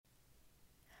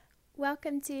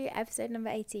Welcome to episode number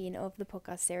 18 of the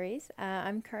podcast series.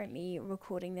 I'm currently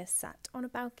recording this sat on a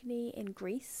balcony in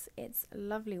Greece. It's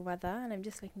lovely weather and I'm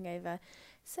just looking over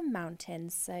some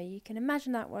mountains. So you can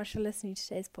imagine that whilst you're listening to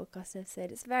today's podcast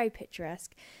episode. It's very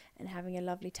picturesque and having a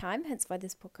lovely time. Hence why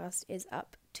this podcast is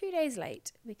up 2 days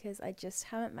late because I just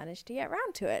haven't managed to get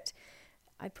around to it.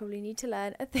 I probably need to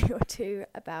learn a thing or two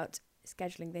about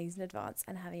scheduling things in advance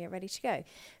and having it ready to go.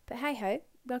 But hey ho,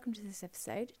 welcome to this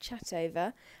episode. Chat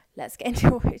over. Let's get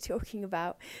into what we're talking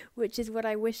about, which is what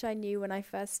I wish I knew when I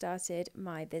first started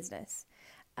my business.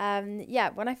 When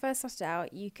I first started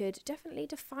out, you could definitely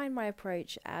define my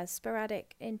approach as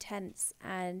sporadic, intense,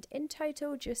 and in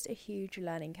total, just a huge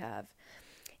learning curve.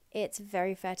 It's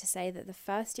very fair to say that the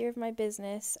first year of my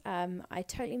business, I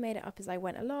totally made it up as I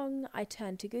went along. I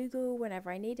turned to Google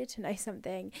whenever I needed to know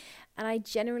something, and I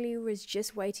generally was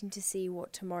just waiting to see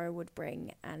what tomorrow would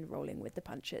bring and rolling with the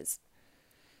punches.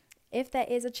 If there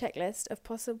is a checklist of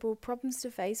possible problems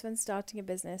to face when starting a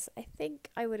business, I think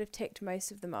I would have ticked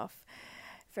most of them off.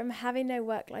 From having no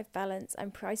work-life balance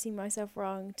and pricing myself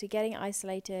wrong to getting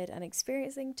isolated and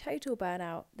experiencing total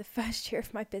burnout, the first year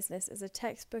of my business is a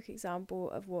textbook example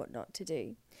of what not to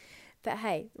do. But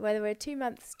hey, whether we're 2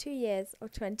 months, 2 years, or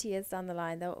 20 years down the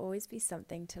line, there'll always be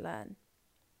something to learn.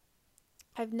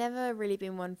 I've never really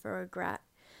been one for regret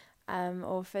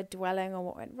or for dwelling on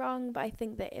what went wrong, but I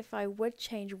think that if I would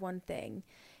change one thing,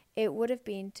 it would have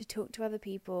been to talk to other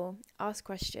people, ask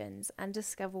questions, and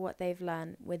discover what they've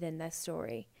learned within their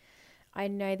story. I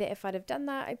know that if I'd have done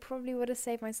that, I probably would have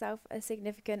saved myself a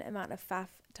significant amount of faff,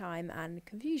 time, and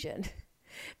confusion.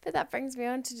 But that brings me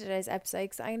on to today's episode,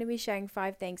 because I'm going to be sharing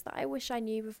 5 things that I wish I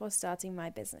knew before starting my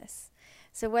business.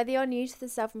 So whether you're new to the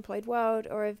self-employed world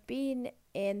or have been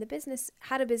in the business,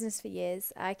 had a business for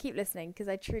years, keep listening, because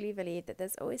I truly believe that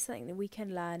there's always something that we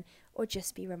can learn or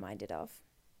just be reminded of.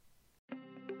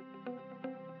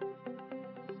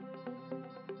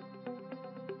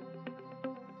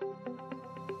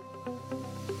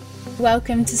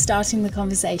 Welcome to Starting the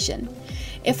Conversation.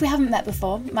 If we haven't met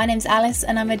before, my name's Alice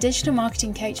and I'm a digital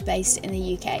marketing coach based in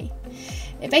the UK.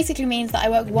 It basically means that I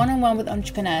work one-on-one with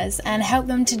entrepreneurs and help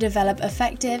them to develop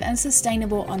effective and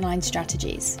sustainable online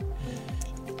strategies.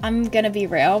 I'm going to be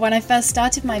real, when I first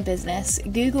started my business,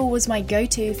 Google was my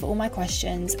go-to for all my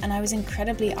questions and I was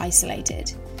incredibly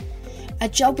isolated. A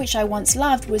job which I once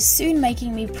loved was soon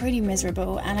making me pretty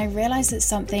miserable and I realised that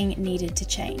something needed to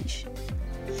change.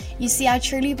 You see, I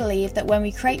truly believe that when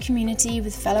we create community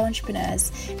with fellow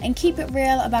entrepreneurs and keep it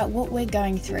real about what we're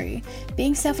going through,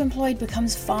 being self-employed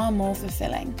becomes far more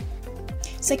fulfilling.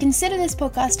 So consider this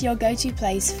podcast your go-to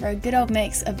place for a good old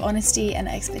mix of honesty and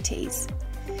expertise.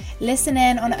 Listen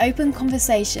in on open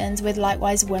conversations with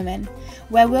likewise women,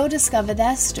 where we'll discover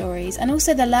their stories and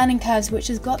also the learning curves which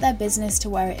has got their business to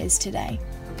where it is today.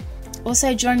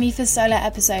 Also join me for solo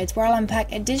episodes where I'll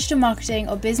unpack a digital marketing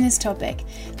or business topic,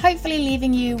 hopefully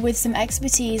leaving you with some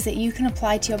expertise that you can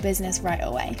apply to your business right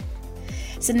away.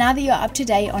 So now that you're up to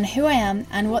date on who I am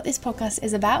and what this podcast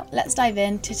is about, let's dive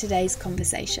into today's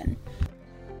conversation.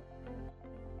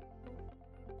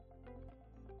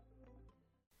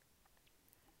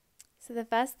 So the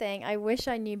first thing I wish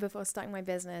I knew before starting my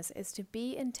business is to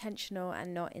be intentional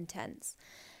and not intense.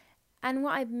 And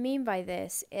what I mean by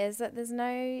this is that there's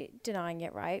no denying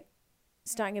it, right?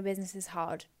 Starting a business is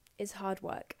hard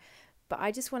work. But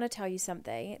I just want to tell you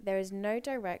something. There is no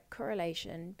direct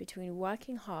correlation between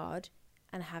working hard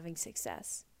and having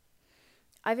success.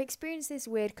 I've experienced this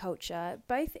weird culture,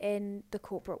 both in the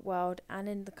corporate world and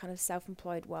in the kind of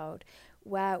self-employed world,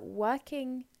 where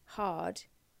working hard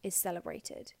is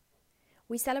celebrated.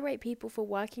 We celebrate people for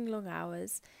working long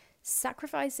hours,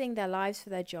 sacrificing their lives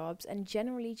for their jobs, and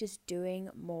generally just doing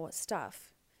more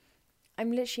stuff.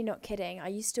 I'm literally not kidding. I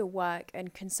used to work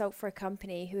and consult for a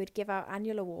company who would give out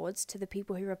annual awards to the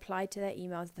people who replied to their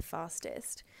emails the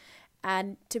fastest.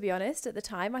 And to be honest, at the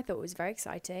time, I thought it was very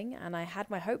exciting and I had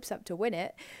my hopes up to win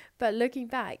it. But looking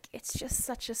back, it's just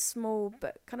such a small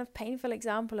but kind of painful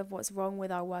example of what's wrong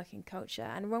with our working culture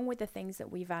and wrong with the things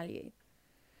that we value.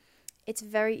 It's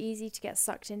very easy to get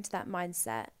sucked into that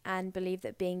mindset and believe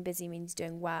that being busy means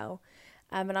doing well.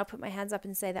 And I'll put my hands up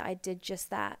and say that I did just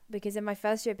that, because in my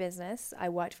first year of business, I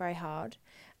worked very hard.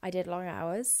 I did long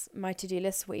hours. My to-do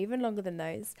lists were even longer than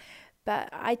those. But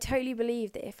I totally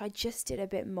believed that if I just did a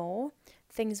bit more,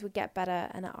 things would get better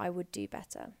and I would do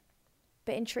better.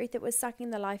 But in truth, it was sucking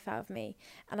the life out of me,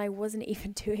 and I wasn't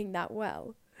even doing that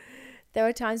well. There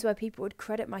were times where people would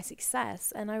credit my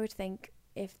success, and I would think,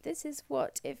 if this is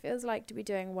what it feels like to be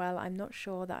doing well, I'm not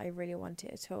sure that I really want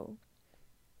it at all.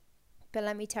 But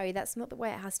let me tell you, that's not the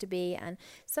way it has to be, and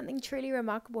something truly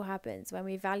remarkable happens when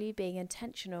we value being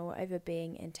intentional over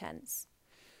being intense.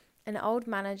 An old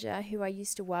manager who I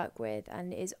used to work with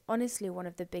and is honestly one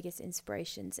of the biggest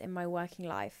inspirations in my working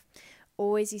life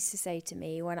always used to say to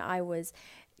me when I was,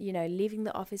 leaving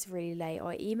the office really late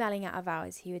or emailing out of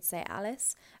hours, he would say,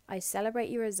 "Alice, I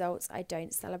celebrate your results, I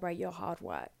don't celebrate your hard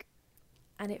work."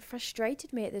 And it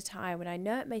frustrated me at the time, and I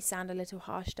know it may sound a little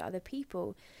harsh to other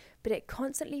people, but it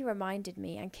constantly reminded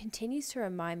me and continues to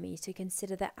remind me to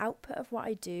consider the output of what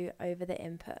I do over the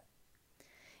input.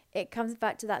 It comes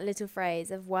back to that little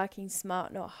phrase of working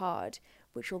smart, not hard,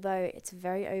 which although it's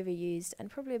very overused and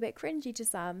probably a bit cringy to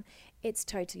some, it's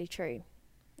totally true.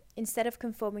 Instead of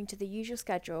conforming to the usual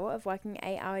schedule of working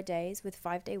 8-hour days with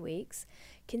 5-day weeks,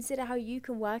 consider how you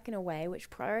can work in a way which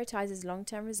prioritizes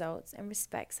long-term results and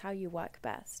respects how you work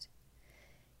best.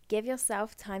 Give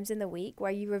yourself times in the week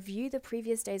where you review the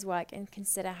previous day's work and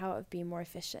consider how it would be more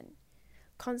efficient.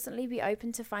 Constantly be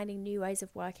open to finding new ways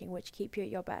of working which keep you at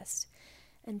your best.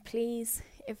 And please,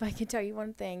 if I can tell you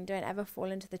one thing, don't ever fall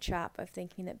into the trap of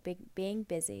thinking that being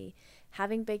busy,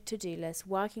 having big to-do lists,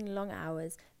 working long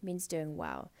hours means doing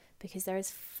well, because there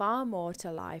is far more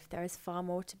to life, there is far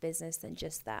more to business than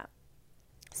just that.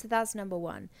 So that's number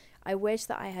one. I wish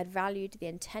that I had valued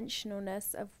the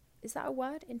intentionalness of, is that a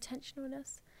word?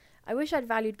 Intentionalness? I wish I'd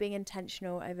valued being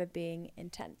intentional over being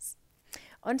intense.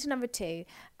 On to number two,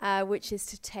 which is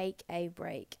to take a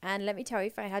break. And let me tell you,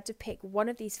 if I had to pick one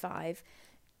of these 5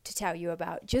 to tell you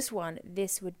about, just one,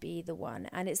 this would be the one.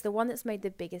 And it's the one that's made the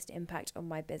biggest impact on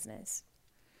my business.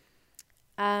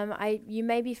 You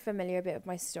may be familiar a bit with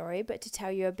my story, but to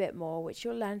tell you a bit more, which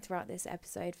you'll learn throughout this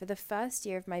episode, for the first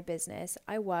year of my business,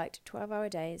 I worked 12-hour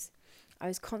days. I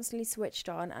was constantly switched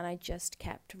on and I just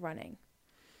kept running.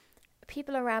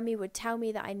 People around me would tell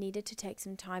me that I needed to take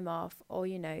some time off or,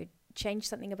 change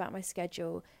something about my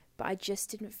schedule, but I just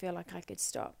didn't feel like I could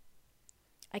stop.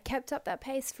 I kept up that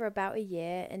pace for about a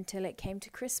year until it came to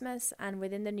Christmas, and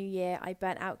within the new year, I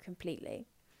burnt out completely.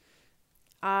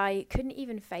 I couldn't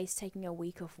even face taking a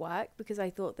week off work because I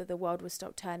thought that the world would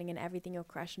stop turning and everything will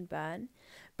crash and burn.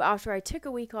 But after I took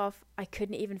a week off, I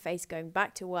couldn't even face going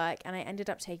back to work, and I ended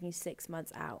up taking 6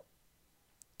 months out.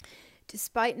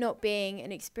 Despite not being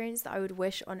an experience that I would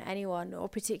wish on anyone or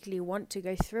particularly want to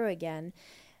go through again,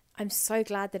 I'm so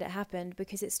glad that it happened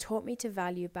because it's taught me to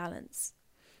value balance.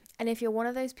 And if you're one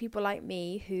of those people like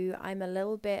me who I'm a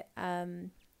little bit,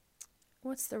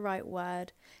 what's the right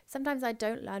word? Sometimes I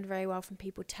don't learn very well from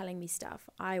people telling me stuff.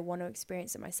 I want to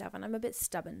experience it myself, and I'm a bit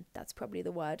stubborn. That's probably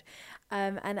the word.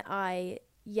 And I,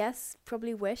 yes,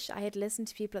 probably wish I had listened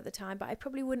to people at the time, but I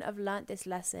probably wouldn't have learnt this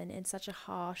lesson in such a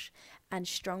harsh and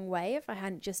strong way if I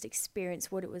hadn't just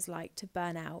experienced what it was like to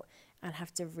burn out and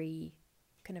have to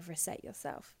reset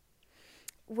yourself.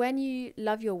 When you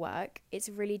love your work, it's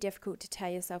really difficult to tear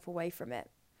yourself away from it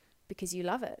because you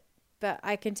love it. But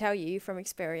I can tell you from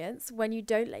experience, when you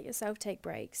don't let yourself take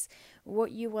breaks,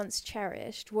 what you once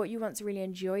cherished, what you once really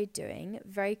enjoyed doing,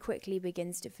 very quickly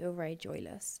begins to feel very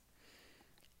joyless.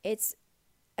 It's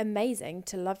amazing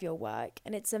to love your work,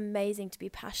 and it's amazing to be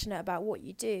passionate about what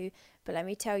you do, but let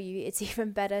me tell you, it's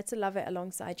even better to love it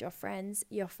alongside your friends,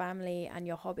 your family, and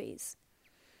your hobbies.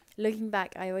 Looking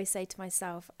back, I always say to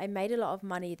myself, I made a lot of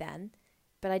money then,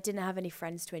 but I didn't have any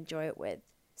friends to enjoy it with,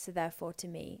 so therefore to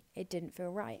me, it didn't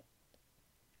feel right.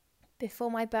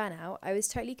 Before my burnout, I was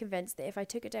totally convinced that if I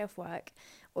took a day off work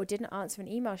or didn't answer an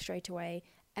email straight away,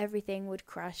 everything would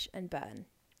crash and burn.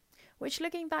 Which,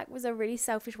 looking back, was a really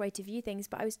selfish way to view things,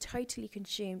 but I was totally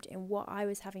consumed in what I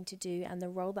was having to do and the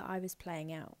role that I was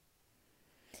playing out.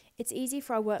 It's easy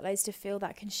for our workloads to feel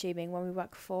that consuming when we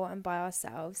work for and by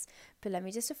ourselves, but let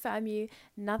me just affirm you,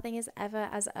 nothing is ever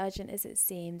as urgent as it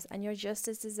seems, and you're just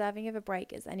as deserving of a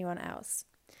break as anyone else.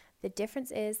 The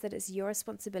difference is that it's your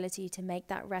responsibility to make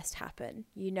that rest happen.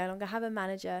 You no longer have a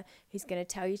manager who's going to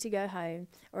tell you to go home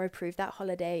or approve that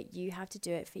holiday. You have to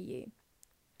do it for you.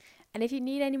 And if you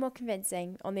need any more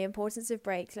convincing on the importance of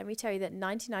breaks, let me tell you that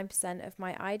 99% of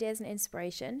my ideas and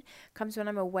inspiration comes when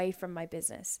I'm away from my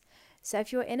business. So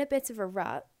if you're in a bit of a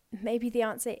rut, maybe the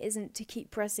answer isn't to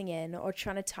keep pressing in or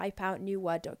trying to type out new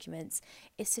Word documents.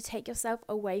 It's to take yourself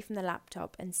away from the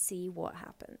laptop and see what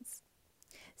happens.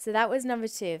 So that was number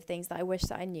 2 of things that I wish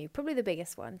that I knew. Probably the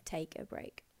biggest one, take a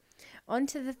break. On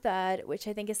to the third, which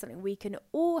I think is something we can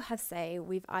all have say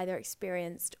we've either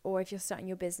experienced or if you're starting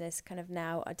your business kind of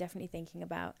now are definitely thinking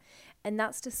about, and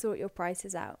that's to sort your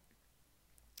prices out.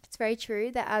 It's very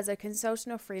true that as a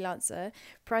consultant or freelancer,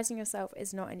 pricing yourself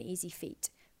is not an easy feat,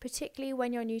 particularly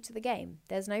when you're new to the game.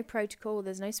 There's no protocol,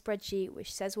 there's no spreadsheet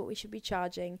which says what we should be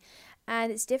charging,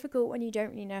 and it's difficult when you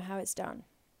don't really know how it's done.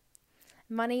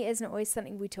 Money isn't always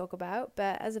something we talk about,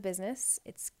 but as a business,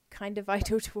 it's kind of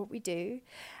vital to what we do.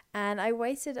 And I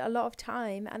wasted a lot of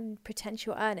time and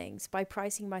potential earnings by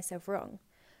pricing myself wrong.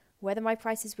 Whether my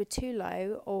prices were too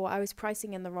low or I was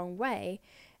pricing in the wrong way,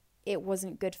 it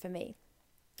wasn't good for me.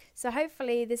 So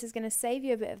hopefully this is going to save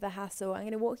you a bit of the hassle. I'm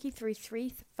going to walk you through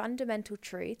three fundamental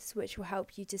truths which will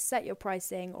help you to set your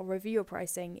pricing or review your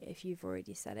pricing if you've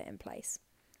already set it in place.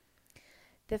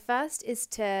 The first is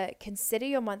to consider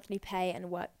your monthly pay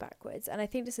and work backwards. And I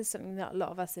think this is something that a lot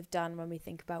of us have done when we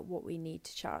think about what we need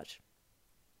to charge.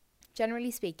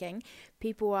 Generally speaking,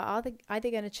 people are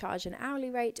either going to charge an hourly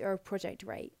rate or a project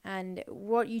rate, and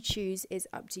what you choose is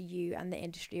up to you and the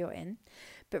industry you're in.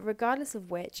 But regardless of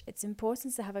which, it's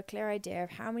important to have a clear idea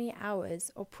of how many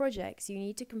hours or projects you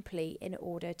need to complete in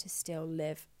order to still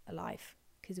live a life,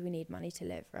 because we need money to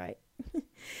live, right?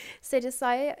 So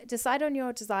decide on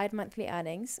your desired monthly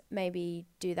earnings. Maybe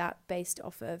do that based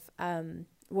off of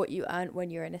what you earn when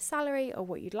you're in a salary or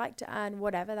what you'd like to earn,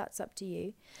 whatever, that's up to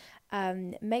you.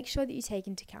 Make sure that you take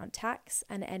into account tax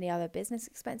and any other business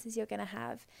expenses you're going to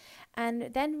have.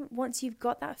 And then once you've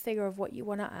got that figure of what you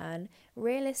want to earn,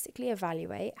 realistically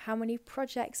evaluate how many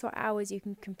projects or hours you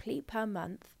can complete per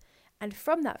month. And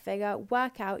from that figure,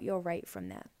 work out your rate from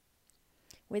there.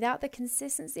 Without the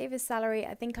consistency of a salary,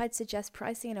 I think I'd suggest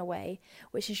pricing in a way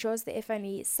which ensures that if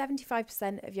only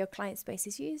 75% of your client space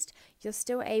is used, you're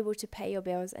still able to pay your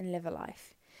bills and live a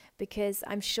life. Because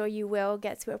I'm sure you will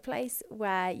get to a place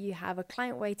where you have a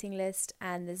client waiting list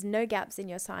and there's no gaps in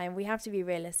your time. We have to be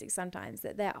realistic sometimes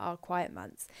that there are quiet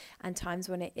months and times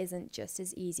when it isn't just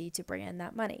as easy to bring in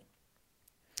that money.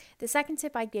 The second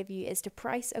tip I give you is to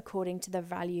price according to the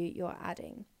value you're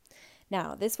adding.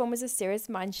 Now, this one was a serious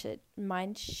mindset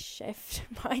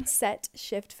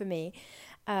shift for me.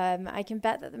 I can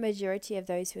bet that the majority of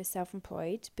those who are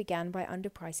self-employed began by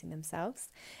underpricing themselves.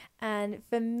 And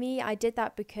for me, I did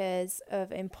that because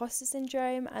of imposter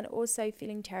syndrome and also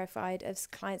feeling terrified of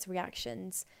clients'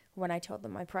 reactions when I told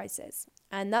them my prices.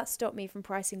 And that stopped me from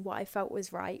pricing what I felt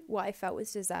was right, what I felt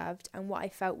was deserved, and what I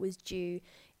felt was due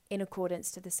in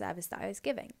accordance to the service that I was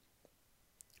giving.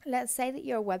 Let's say that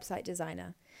you're a website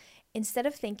designer. Instead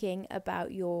of thinking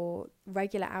about your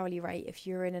regular hourly rate if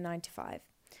you're in a 9-to-5,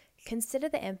 consider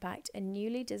the impact a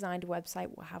newly designed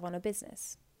website will have on a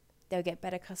business. They'll get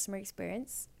better customer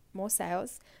experience, more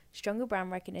sales, stronger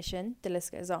brand recognition, the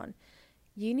list goes on.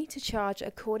 You need to charge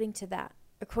according to that,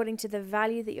 according to the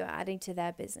value that you're adding to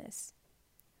their business.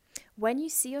 When you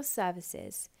see your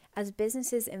services as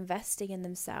businesses investing in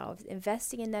themselves,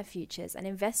 investing in their futures, and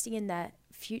investing in their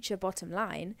future bottom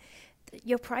line,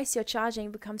 your price you're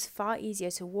charging becomes far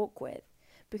easier to walk with,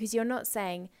 because you're not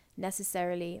saying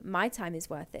necessarily my time is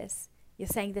worth this. You're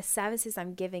saying the services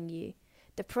I'm giving you,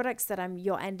 the products that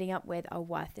you're ending up with are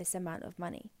worth this amount of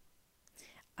money.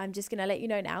 I'm just going to let you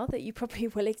know now that you probably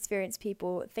will experience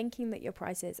people thinking that your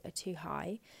prices are too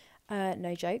high.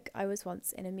 No joke. I was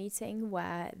once in a meeting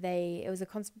where it was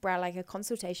a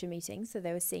consultation meeting, so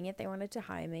they were seeing if they wanted to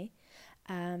hire me,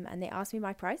 and they asked me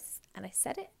my price, and I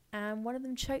said it, and one of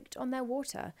them choked on their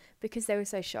water because they were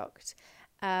so shocked.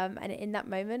 And in that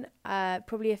moment,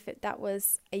 probably if that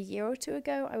was a year or two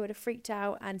ago, I would have freaked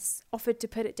out and offered to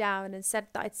put it down and said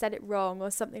that I'd said it wrong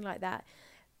or something like that.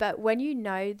 But when you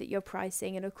know that you're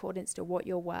pricing in accordance to what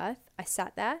you're worth, I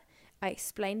sat there, I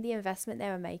explained the investment they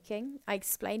were making, I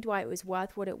explained why it was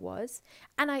worth what it was,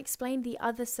 and I explained the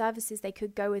other services they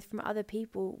could go with from other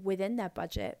people within their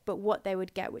budget, but what they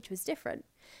would get, which was different.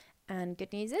 And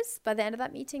good news is, by the end of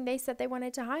that meeting, they said they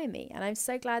wanted to hire me. And I'm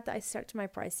so glad that I stuck to my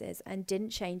prices and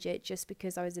didn't change it just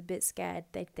because I was a bit scared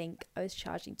they'd think I was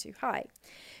charging too high.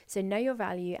 So know your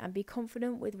value and be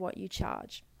confident with what you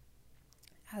charge.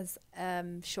 As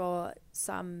sure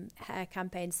some hair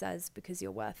campaign says, because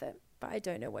you're worth it. But I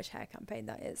don't know which hair campaign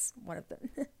that is, one of them.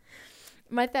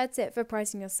 My third tip for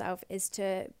pricing yourself is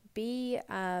to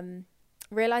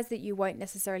realize that you won't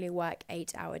necessarily work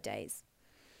 8-hour days.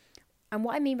 And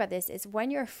what I mean by this is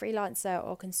when you're a freelancer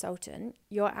or consultant,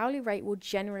 your hourly rate will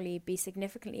generally be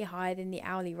significantly higher than the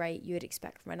hourly rate you would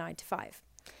expect from a 9-to-5.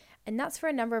 And that's for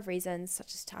a number of reasons,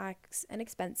 such as tax and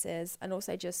expenses, and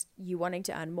also just you wanting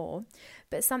to earn more.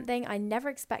 But something I never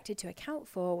expected to account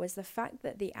for was the fact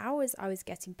that the hours I was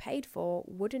getting paid for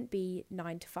wouldn't be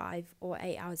 9-to-5 or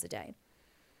 8 hours a day.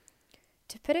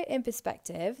 To put it in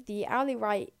perspective, the hourly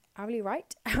rate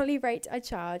I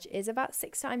charge is about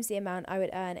 6 times the amount I would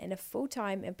earn in a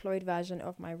full-time employed version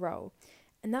of my role.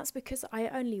 And that's because I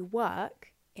only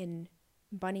work, in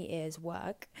bunny ears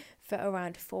work, for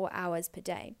around 4 hours per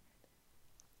day.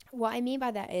 What I mean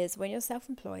by that is when you're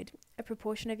self-employed, a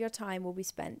proportion of your time will be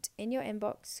spent in your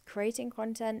inbox, creating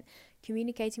content,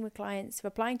 communicating with clients,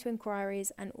 replying to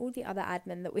inquiries, and all the other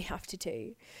admin that we have to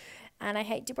do. And I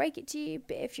hate to break it to you,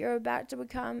 but if you're about to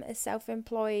become a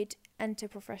self-employed enter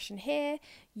profession here,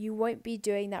 you won't be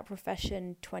doing that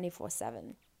profession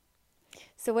 24/7.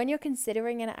 So when you're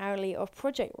considering an hourly or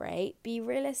project rate, be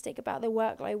realistic about the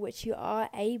workload which you are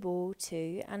able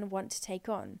to and want to take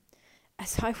on.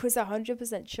 As I was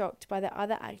 100% shocked by the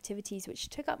other activities which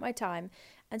took up my time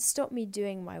and stopped me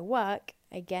doing my work,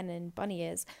 again in bunny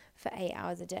ears, for 8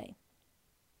 hours a day.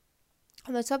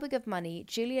 On the topic of money,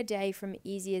 Julia Day from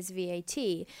Easy as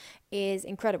VAT is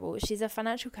incredible. She's a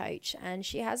financial coach and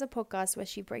she has a podcast where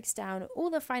she breaks down all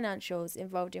the financials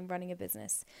involved in running a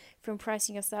business, from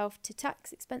pricing yourself to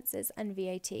tax, expenses, and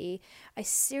VAT. I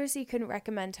seriously couldn't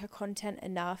recommend her content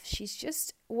enough. She's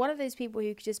just one of those people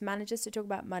who just manages to talk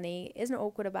about money, isn't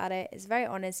awkward about it, is very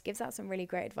honest, gives out some really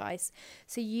great advice.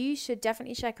 So you should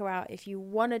definitely check her out if you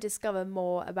want to discover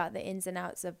more about the ins and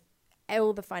outs of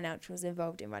all the financials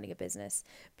involved in running a business,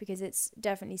 because it's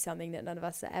definitely something that none of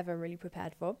us are ever really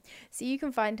prepared for. So you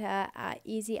can find her at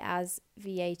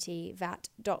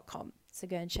easyasvat.com. So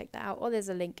go and check that out, or there's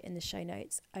a link in the show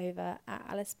notes over at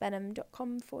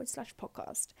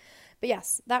alicebenham.com/podcast. But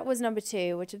yes, that was number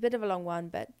 2, which is a bit of a long one,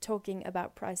 but talking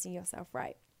about pricing yourself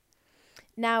right.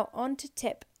 Now on to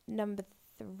tip number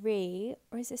 3,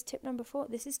 or is this tip number 4?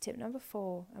 This is tip number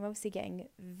 4. I'm obviously getting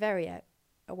very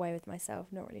away with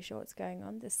myself, not really sure what's going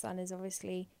on. The sun is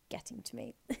obviously getting to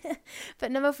me.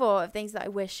 But number 4 of things that I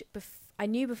wish I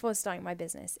knew before starting my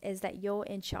business is that you're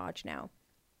in charge now.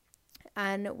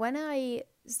 And when I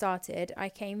started, I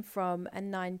came from a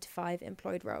 9-to-5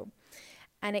 employed role,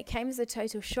 and it came as a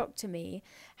total shock to me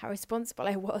how responsible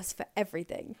I was for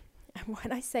everything. And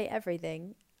when I say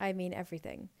everything, I mean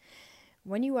everything.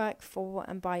 When you work for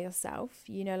and by yourself,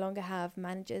 you no longer have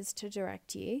managers to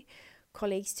direct you,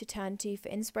 colleagues to turn to for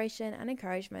inspiration and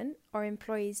encouragement, or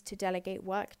employees to delegate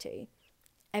work to.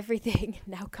 Everything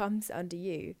now comes under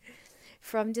you.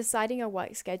 From deciding a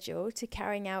work schedule to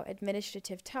carrying out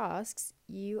administrative tasks,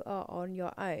 you are on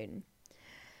your own.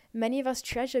 Many of us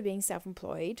treasure being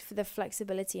self-employed for the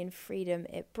flexibility and freedom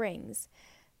it brings,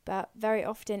 but very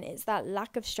often it's that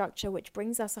lack of structure which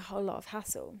brings us a whole lot of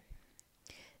hassle.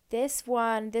 This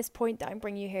point that I'm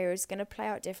bringing you here is going to play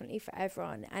out differently for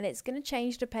everyone, and it's going to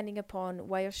change depending upon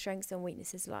where your strengths and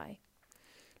weaknesses lie.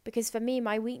 Because for me,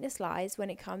 my weakness lies when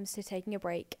it comes to taking a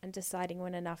break and deciding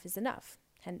when enough is enough,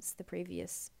 hence the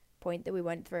previous point that we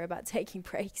went through about taking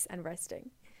breaks and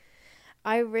resting.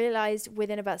 I realized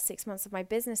within about 6 months of my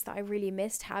business that I really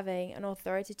missed having an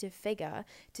authoritative figure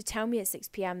to tell me at 6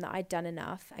 p.m. that I'd done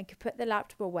enough and could put the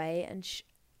laptop away, and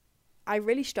I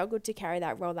really struggled to carry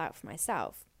that role out for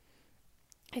myself.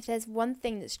 If there's one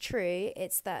thing that's true,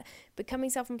 it's that becoming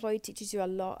self-employed teaches you a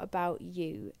lot about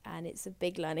you, and it's a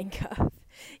big learning curve.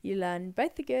 You learn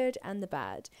both the good and the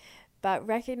bad, but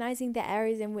recognizing the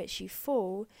areas in which you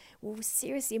fall will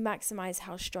seriously maximize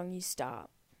how strong you start.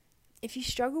 If you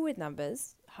struggle with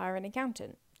numbers, hire an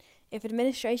accountant. If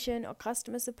administration or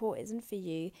customer support isn't for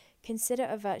you, consider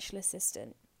a virtual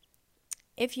assistant.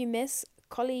 If you miss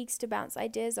colleagues to bounce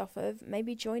ideas off of,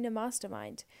 maybe join a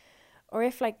mastermind. Or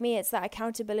if, like me, it's that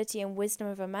accountability and wisdom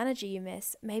of a manager you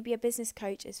miss, maybe a business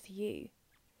coach is for you.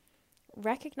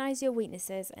 Recognize your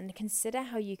weaknesses and consider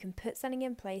how you can put something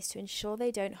in place to ensure they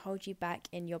don't hold you back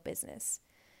in your business.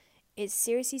 It's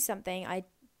seriously something I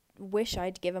wish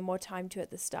I'd given more time to at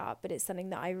the start, but it's something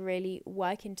that I really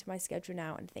work into my schedule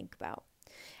now and think about.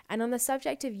 And on the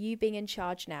subject of you being in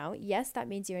charge now, yes, that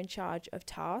means you're in charge of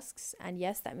tasks, and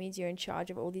yes, that means you're in charge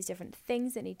of all these different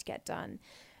things that need to get done.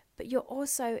 But you're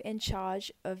also in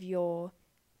charge of your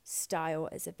style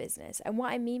as a business. And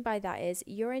what I mean by that is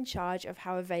you're in charge of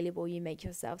how available you make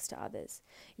yourselves to others.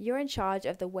 You're in charge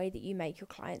of the way that you make your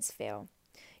clients feel.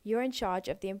 You're in charge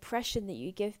of the impression that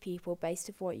you give people based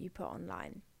on what you put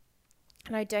online.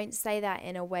 And I don't say that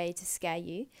in a way to scare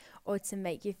you or to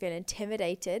make you feel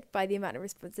intimidated by the amount of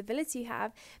responsibility you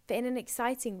have, but in an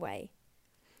exciting way.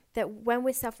 That when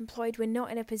we're self-employed, we're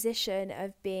not in a position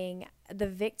of being the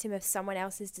victim of someone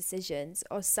else's decisions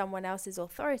or someone else's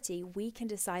authority. We can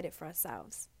decide it for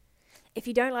ourselves. If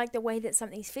you don't like the way that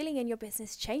something's feeling in your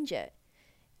business, change it.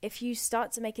 If you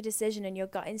start to make a decision and your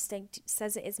gut instinct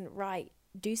says it isn't right,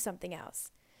 do something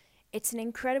else. It's an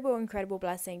incredible, incredible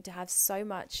blessing to have so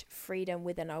much freedom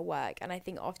within our work. And I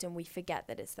think often we forget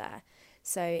that it's there.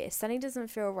 So if something doesn't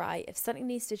feel right, if something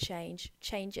needs to change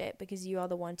it, because you are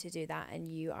the one to do that and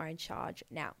you are in charge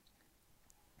now.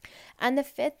 And the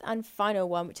fifth and final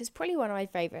one, which is probably one of my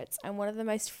favorites and one of the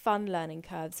most fun learning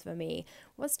curves for me,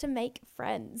 was to make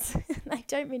friends. I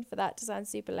don't mean for that to sound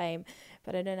super lame,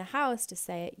 but I don't know how else to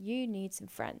say it. You need some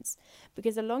friends.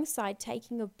 Because alongside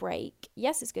taking a break,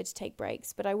 yes, it's good to take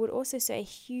breaks, but I would also say a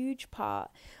huge part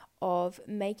of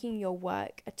making your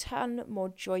work a ton more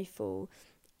joyful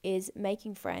is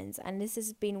making friends. And this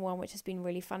has been one which has been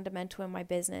really fundamental in my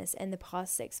business in the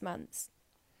past 6 months.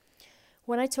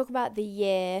 When I talk about the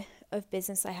year of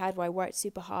business I had where I worked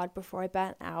super hard before I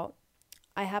burnt out,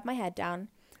 I had my head down,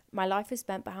 my life was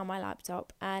spent behind my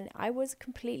laptop, and I was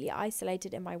completely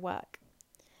isolated in my work.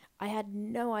 I had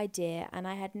no idea and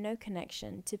I had no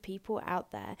connection to people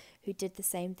out there who did the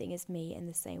same thing as me in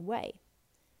the same way.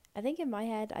 I think in my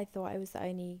head, I thought I was the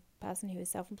only person who was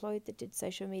self-employed that did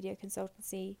social media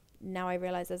consultancy. Now I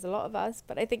realize there's a lot of us,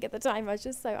 but I think at the time I was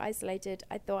just so isolated,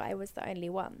 I thought I was the only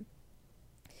one.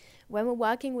 When we're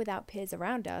working without peers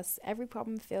around us, every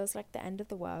problem feels like the end of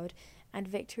the world, and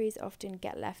victories often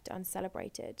get left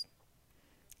uncelebrated.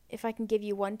 If I can give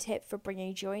you one tip for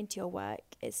bringing joy into your work,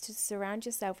 it's to surround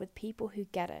yourself with people who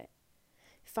get it.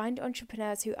 Find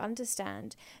entrepreneurs who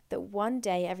understand that one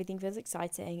day everything feels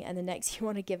exciting and the next you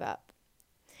want to give up.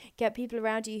 Get people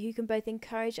around you who can both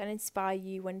encourage and inspire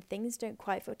you when things don't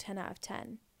quite feel 10 out of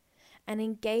 10. And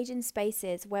engage in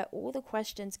spaces where all the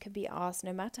questions can be asked,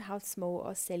 no matter how small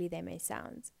or silly they may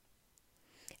sound.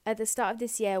 At the start of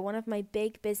this year, one of my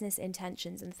big business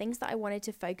intentions and things that I wanted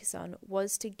to focus on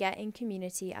was to get in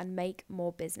community and make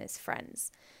more business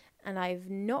friends. And I've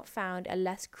not found a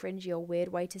less cringy or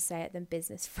weird way to say it than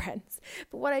business friends.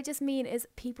 But what I just mean is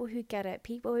people who get it,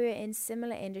 people who are in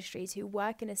similar industries, who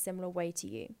work in a similar way to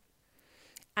you.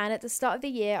 And at the start of the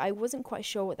year, I wasn't quite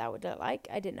sure what that would look like.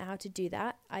 I didn't know how to do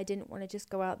that. I didn't want to just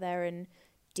go out there and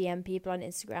DM people on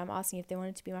Instagram asking if they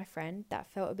wanted to be my friend.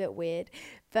 That felt a bit weird.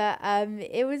 But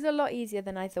it was a lot easier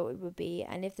than I thought it would be.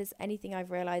 And if there's anything I've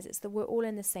realized, it's that we're all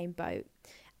in the same boat.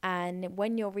 And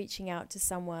when you're reaching out to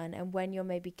someone and when you're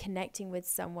maybe connecting with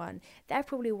someone, they're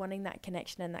probably wanting that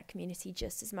connection and that community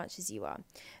just as much as you are.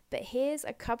 But here's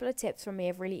a couple of tips from me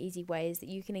of really easy ways that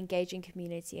you can engage in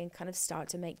community and kind of start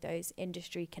to make those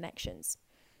industry connections.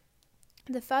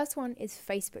 The first one is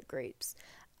Facebook groups.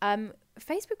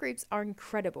 Facebook groups are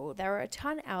incredible. There are a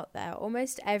ton out there.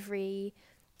 Almost every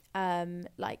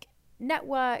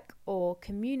network or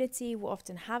community will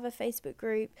often have a Facebook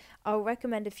group. I'll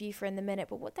recommend a few for in the minute,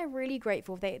 but what they're really great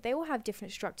for, they all have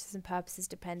different structures and purposes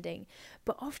depending,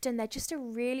 but often they're just a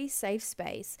really safe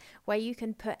space where you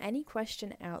can put any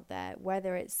question out there,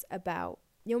 whether it's about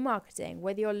your marketing,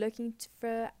 whether you're looking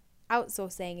for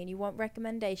outsourcing and you want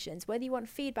recommendations, whether you want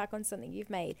feedback on something you've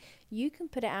made, you can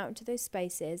put it out into those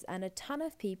spaces, and a ton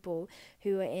of people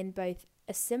who are in both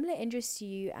a similar interest to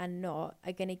you and not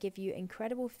are going to give you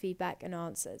incredible feedback and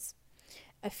answers.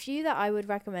 A few that I would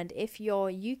recommend if you're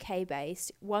UK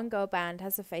based, One Girl Band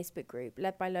has a Facebook group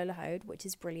led by Lola Hode, which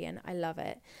is brilliant. I love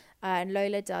it. And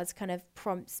Lola does kind of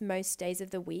prompts most days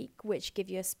of the week, which give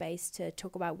you a space to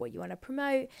talk about what you want to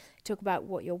promote, talk about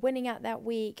what you're winning at that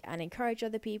week, and encourage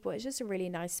other people. It's just a really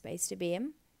nice space to be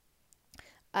in.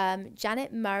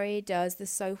 Janet Murray does the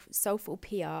Soulful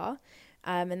PR.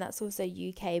 And that's also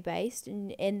UK based, and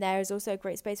in there is also a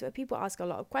great space where people ask a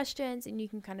lot of questions and you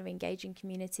can kind of engage in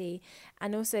community.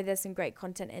 And also there's some great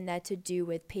content in there to do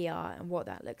with PR and what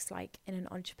that looks like in an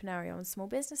entrepreneurial and small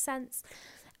business sense.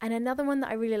 And another one that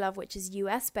I really love, which is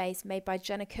US based, made by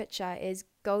Jenna Kutcher, is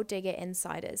Gold Digger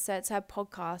Insiders. So it's her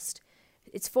podcast.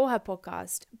 It's for her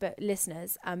podcast, but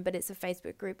listeners, but it's a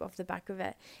Facebook group off the back of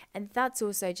it. And that's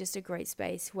also just a great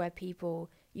space where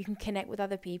you can connect with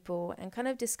other people and kind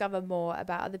of discover more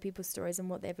about other people's stories and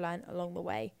what they've learned along the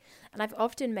way. And I've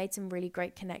often made some really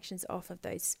great connections off of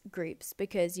those groups,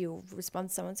 because you'll respond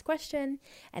to someone's question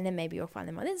and then maybe you'll find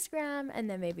them on Instagram and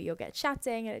then maybe you'll get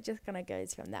chatting, and it just kind of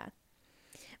goes from there.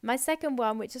 My second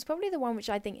one, which is probably the one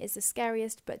which I think is the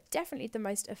scariest but definitely the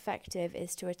most effective,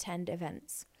 is to attend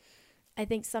events. I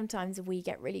think sometimes we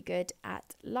get really good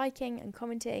at liking and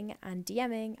commenting and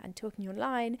DMing and talking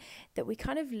online that we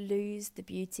kind of lose the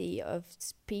beauty of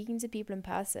speaking to people in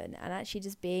person and actually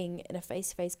just being in a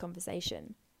face-to-face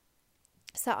conversation.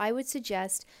 So I would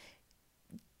suggest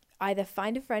either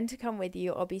find a friend to come with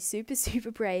you or be super,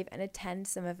 super brave and attend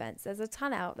some events. There's a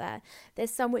ton out there.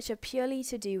 There's some which are purely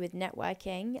to do with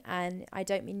networking, and I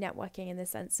don't mean networking in the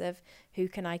sense of who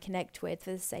can I connect with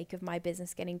for the sake of my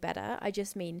business getting better. I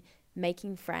just mean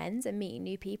making friends and meeting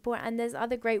new people. And there's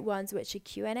other great ones which are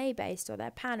Q&A based, or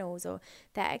they're panels, or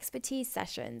they're expertise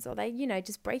sessions, or they're,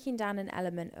 just breaking down an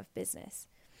element of business.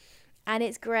 And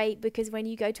it's great because when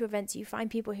you go to events, you find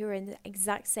people who are in the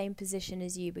exact same position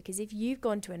as you. Because if you've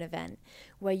gone to an event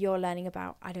where you're learning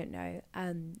about, I don't know,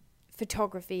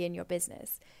 photography in your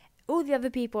business, all the other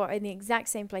people are in the exact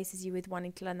same place as you with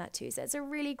wanting to learn that too. So it's a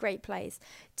really great place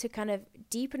to kind of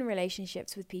deepen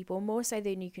relationships with people, more so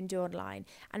than you can do online,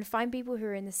 and find people who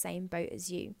are in the same boat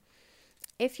as you.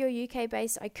 If you're UK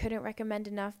based, I couldn't recommend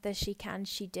enough the She Can,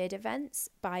 She Did events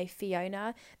by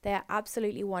Fiona. They're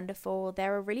absolutely wonderful.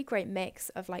 They're a really great mix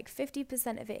of like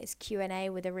 50% of it is Q&A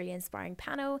with a really inspiring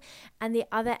panel, and the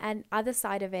other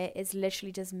side of it is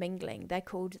literally just mingling. They're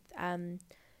called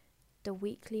the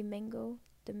Weekly Mingle,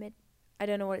 I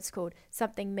don't know what it's called,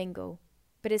 something Mingle.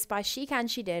 But it's by She Can,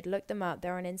 She Did. Look them up.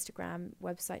 They're on Instagram,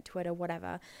 website, Twitter,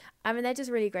 whatever. I mean, they're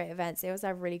just really great events. They also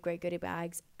have really great goodie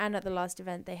bags. And at the last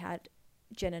event, they had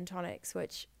gin and tonics,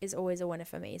 which is always a winner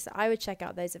for me. So I would check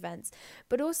out those events.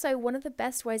 But also, one of the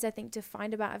best ways I think to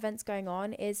find about events going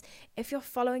on is if you're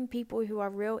following people who are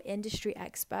real industry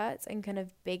experts and kind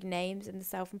of big names in the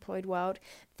self-employed world,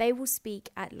 they will speak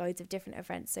at loads of different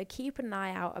events. So keep an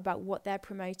eye out about what they're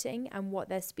promoting and what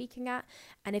they're speaking at.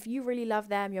 And if you really love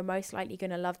them, you're most likely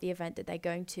going to love the event that they're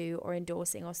going to or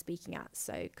endorsing or speaking at.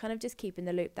 So kind of just keep in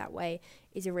the loop that way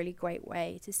is a really great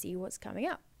way to see what's coming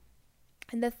up.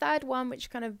 And the third one, which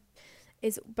kind of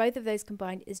is both of those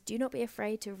combined, is do not be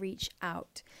afraid to reach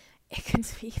out. It can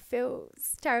feel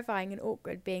terrifying and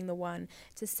awkward being the one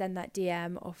to send that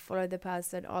DM or follow the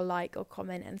person or like or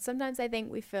comment. And sometimes I think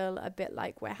we feel a bit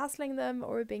like we're hassling them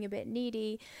or we're being a bit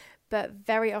needy. But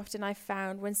very often I've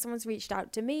found when someone's reached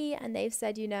out to me and they've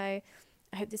said, you know,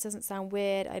 I hope this doesn't sound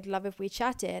weird, I'd love if we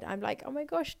chatted. I'm like, oh my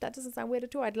gosh, that doesn't sound weird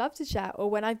at all. I'd love to chat. Or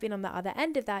when I've been on the other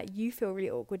end of that, you feel really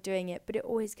awkward doing it, but it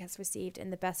always gets received in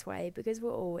the best way because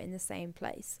we're all in the same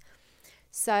place.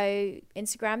 So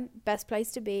Instagram, best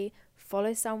place to be.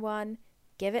 Follow someone,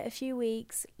 give it a few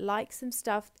weeks, like some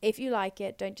stuff. If you like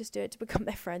it, don't just do it to become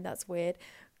their friend. That's weird.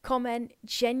 Comment,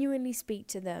 genuinely speak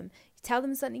to them. Tell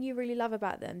them something you really love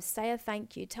about them. Say a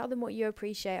thank you. Tell them what you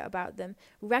appreciate about them.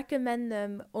 Recommend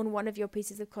them on one of your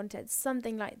pieces of content,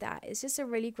 something like that. It's just a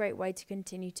really great way to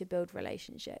continue to build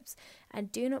relationships.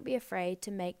 And do not be afraid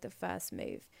to make the first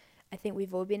move. I think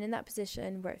we've all been in that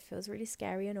position where it feels really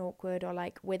scary and awkward, or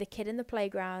like we're the kid in the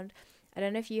playground. I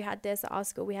don't know if you had this at our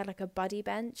school. We had like a buddy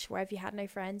bench where if you had no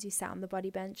friends, you sat on the buddy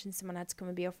bench and someone had to come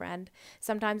and be your friend.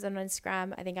 Sometimes on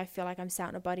Instagram, I think I feel like I'm sat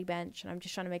on a buddy bench and I'm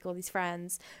just trying to make all these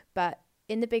friends. But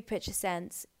in the big picture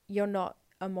sense, you're not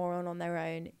a moron on their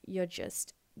own. You're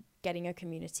just getting a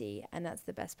community, and that's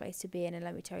the best place to be in. And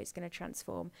let me tell you, it's going to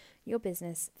transform your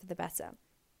business for the better.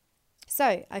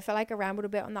 So I feel like I rambled a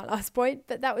bit on that last point,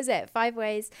 but that was it. 5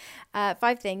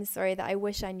 things that I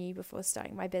wish I knew before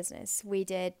starting my business. We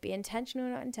did be intentional,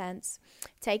 not intense,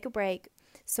 take a break,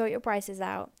 sort your prices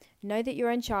out, know that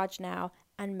you're in charge now,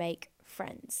 and make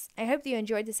friends. I hope that you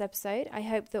enjoyed this episode. I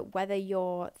hope that whether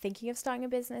you're thinking of starting a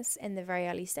business in the very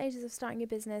early stages of starting a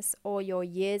business, or you're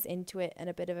years into it and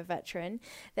a bit of a veteran,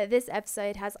 that this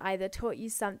episode has either taught you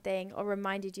something or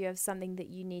reminded you of something that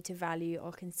you need to value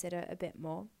or consider a bit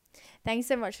more. Thanks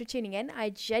so much for tuning in. I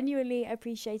genuinely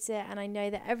appreciate it, and I know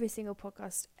that every single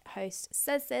podcast host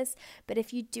says this, but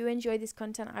if you do enjoy this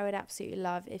content, I would absolutely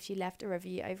love if you left a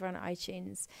review over on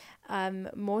iTunes.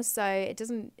 More so, it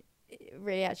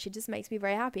really actually just makes me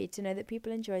very happy to know that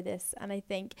people enjoy this, and I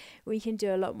think we can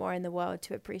do a lot more in the world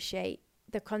to appreciate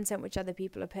the content which other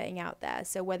people are putting out there.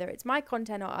 So whether it's my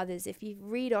content or others, if you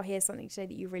read or hear something today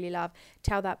that you really love,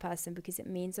 tell that person, because it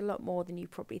means a lot more than you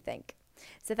probably think.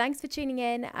 So thanks for tuning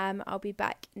in. I'll be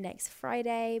back next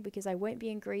Friday because I won't be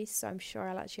in Greece, so I'm sure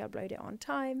I'll actually upload it on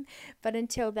time. But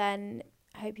until then,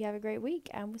 I hope you have a great week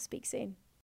and we'll speak soon.